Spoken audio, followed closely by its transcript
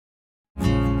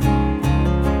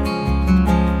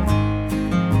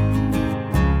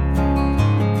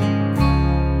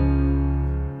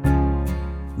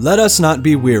Let us not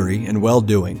be weary in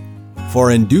well-doing,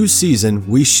 for in due season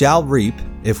we shall reap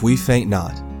if we faint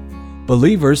not.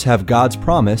 Believers have God's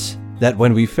promise that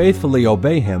when we faithfully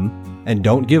obey Him and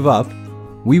don't give up,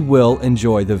 we will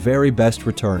enjoy the very best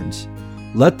returns.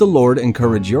 Let the Lord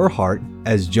encourage your heart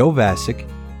as Joe Vasick,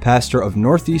 pastor of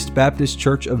Northeast Baptist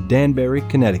Church of Danbury,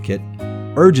 Connecticut,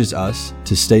 urges us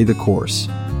to stay the course.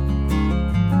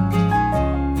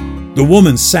 The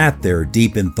woman sat there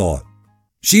deep in thought.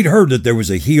 She'd heard that there was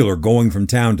a healer going from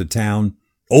town to town,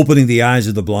 opening the eyes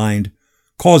of the blind,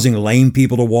 causing lame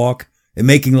people to walk, and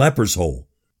making lepers whole.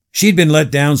 She'd been let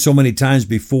down so many times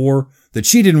before that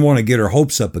she didn't want to get her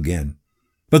hopes up again.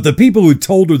 But the people who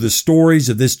told her the stories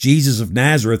of this Jesus of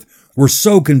Nazareth were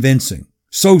so convincing,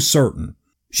 so certain.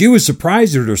 She was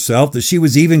surprised at herself that she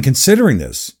was even considering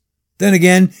this. Then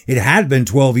again, it had been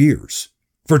 12 years.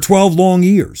 For 12 long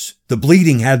years, the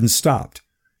bleeding hadn't stopped.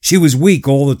 She was weak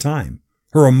all the time.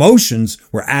 Her emotions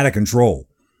were out of control.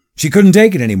 She couldn't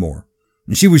take it anymore.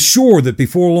 And she was sure that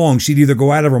before long she'd either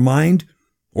go out of her mind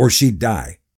or she'd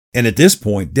die. And at this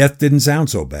point, death didn't sound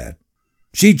so bad.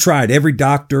 She'd tried every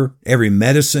doctor, every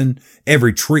medicine,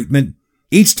 every treatment.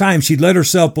 Each time she'd let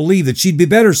herself believe that she'd be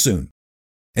better soon.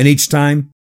 And each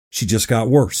time, she just got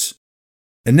worse.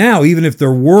 And now, even if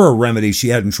there were a remedy she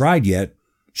hadn't tried yet,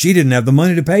 she didn't have the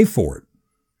money to pay for it.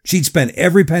 She'd spent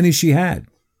every penny she had,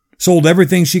 sold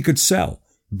everything she could sell,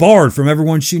 borrowed from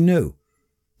everyone she knew.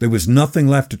 There was nothing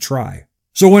left to try.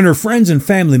 So when her friends and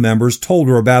family members told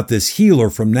her about this healer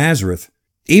from Nazareth,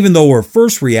 even though her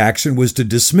first reaction was to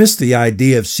dismiss the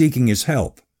idea of seeking his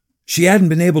help, she hadn't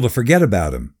been able to forget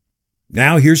about him.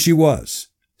 Now here she was,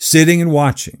 sitting and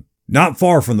watching, not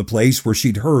far from the place where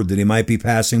she'd heard that he might be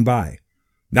passing by,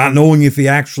 not knowing if he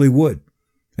actually would,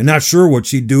 and not sure what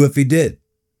she'd do if he did.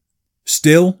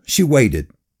 Still, she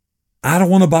waited. I don't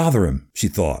want to bother him, she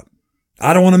thought.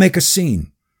 I don't want to make a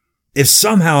scene. If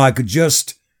somehow I could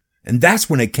just... And that's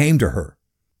when it came to her.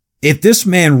 If this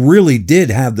man really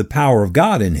did have the power of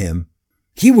God in him,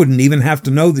 he wouldn't even have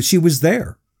to know that she was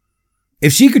there.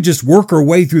 If she could just work her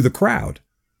way through the crowd,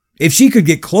 if she could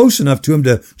get close enough to him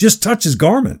to just touch his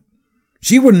garment,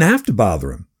 she wouldn't have to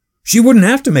bother him. She wouldn't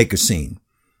have to make a scene.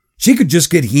 She could just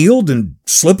get healed and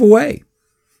slip away.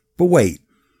 But wait,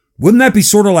 wouldn't that be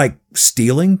sort of like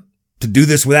stealing, to do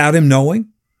this without him knowing?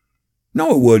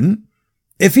 No, it wouldn't.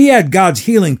 If he had God's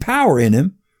healing power in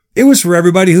him, it was for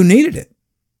everybody who needed it,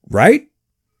 right?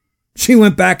 She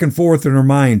went back and forth in her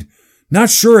mind, not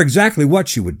sure exactly what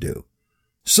she would do.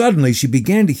 Suddenly, she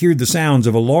began to hear the sounds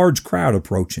of a large crowd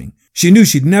approaching. She knew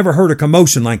she'd never heard a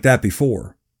commotion like that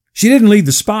before. She didn't leave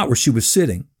the spot where she was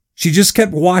sitting. She just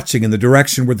kept watching in the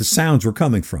direction where the sounds were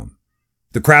coming from.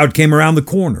 The crowd came around the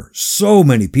corner. So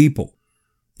many people.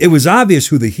 It was obvious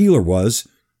who the healer was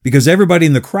because everybody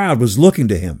in the crowd was looking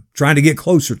to him, trying to get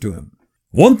closer to him.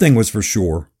 One thing was for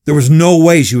sure. There was no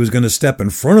way she was going to step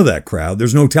in front of that crowd.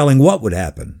 There's no telling what would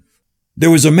happen. There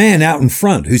was a man out in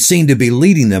front who seemed to be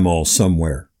leading them all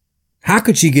somewhere. How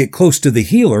could she get close to the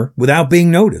healer without being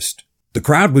noticed? The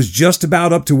crowd was just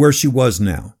about up to where she was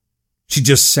now. She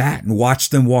just sat and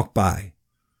watched them walk by.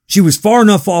 She was far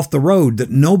enough off the road that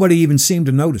nobody even seemed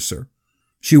to notice her.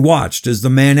 She watched as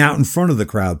the man out in front of the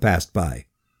crowd passed by.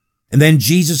 And then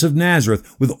Jesus of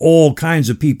Nazareth with all kinds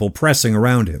of people pressing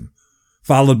around him,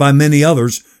 followed by many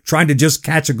others trying to just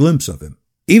catch a glimpse of him.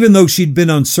 Even though she'd been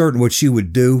uncertain what she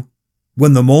would do,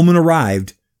 when the moment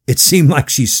arrived, it seemed like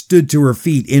she stood to her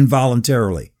feet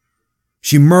involuntarily.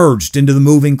 She merged into the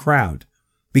moving crowd,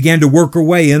 began to work her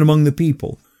way in among the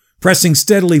people, pressing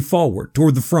steadily forward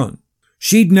toward the front.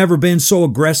 She'd never been so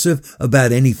aggressive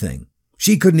about anything.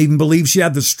 She couldn't even believe she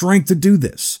had the strength to do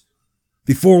this.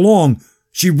 Before long,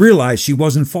 she realized she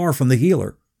wasn't far from the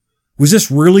healer. Was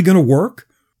this really going to work?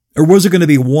 Or was it going to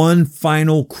be one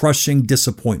final crushing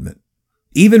disappointment?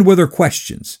 Even with her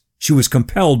questions, she was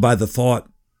compelled by the thought,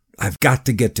 I've got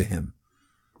to get to him.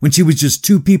 When she was just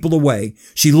 2 people away,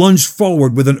 she lunged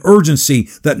forward with an urgency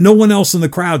that no one else in the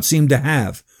crowd seemed to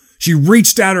have. She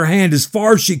reached out her hand as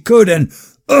far as she could and,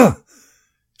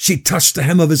 she touched the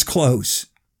hem of his clothes.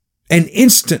 And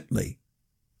instantly,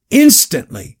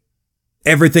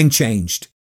 everything changed.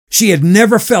 She had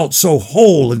never felt so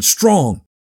whole and strong.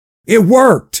 It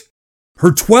worked.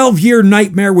 Her 12-year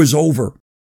nightmare was over.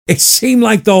 It seemed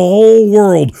like the whole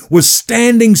world was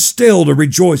standing still to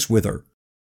rejoice with her.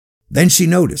 Then she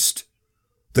noticed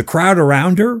the crowd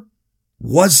around her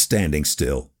was standing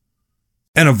still.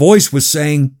 And a voice was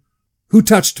saying, "Who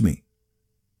touched me?"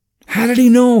 How did he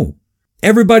know?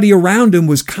 Everybody around him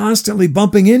was constantly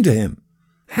bumping into him.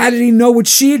 How did he know what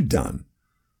she had done?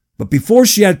 But before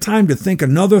she had time to think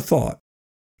another thought,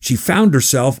 she found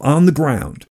herself on the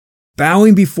ground,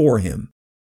 bowing before him,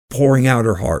 pouring out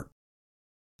her heart.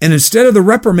 And instead of the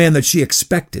reprimand that she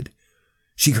expected,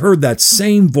 she heard that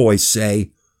same voice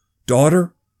say,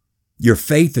 "Daughter, your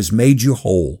faith has made you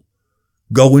whole.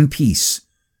 Go in peace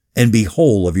and be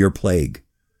whole of your plague."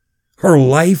 Her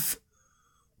life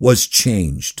was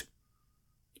changed.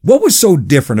 What was so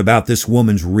different about this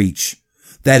woman's reach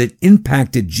that it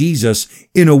impacted Jesus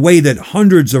in a way that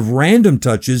hundreds of random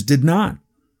touches did not?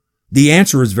 The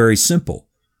answer is very simple.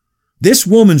 This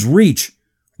woman's reach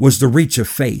was the reach of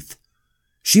faith.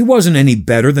 She wasn't any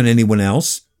better than anyone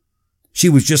else. She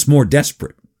was just more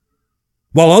desperate.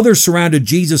 While others surrounded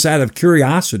Jesus out of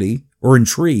curiosity or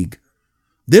intrigue,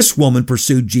 this woman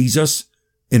pursued Jesus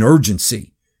in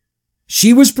urgency.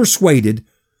 She was persuaded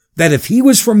that if he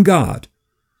was from God,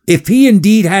 if he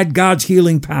indeed had God's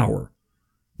healing power,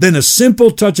 then a simple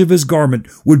touch of his garment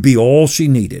would be all she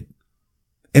needed.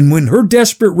 And when her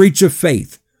desperate reach of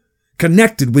faith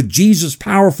connected with Jesus'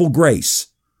 powerful grace,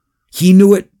 he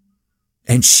knew it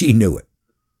and she knew it,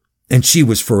 and she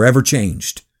was forever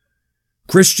changed.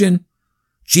 Christian,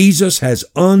 Jesus has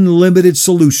unlimited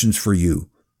solutions for you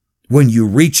when you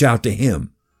reach out to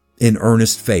him in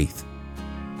earnest faith.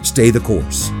 Stay the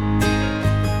course.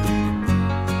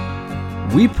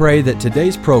 We pray that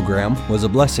today's program was a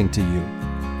blessing to you.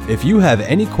 If you have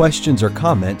any questions or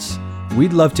comments,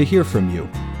 we'd love to hear from you.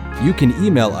 You can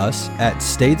email us at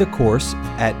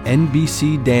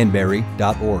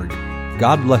staythecourse@nbcdanbury.org.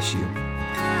 God bless you.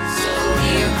 So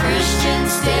dear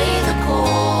Christians, stay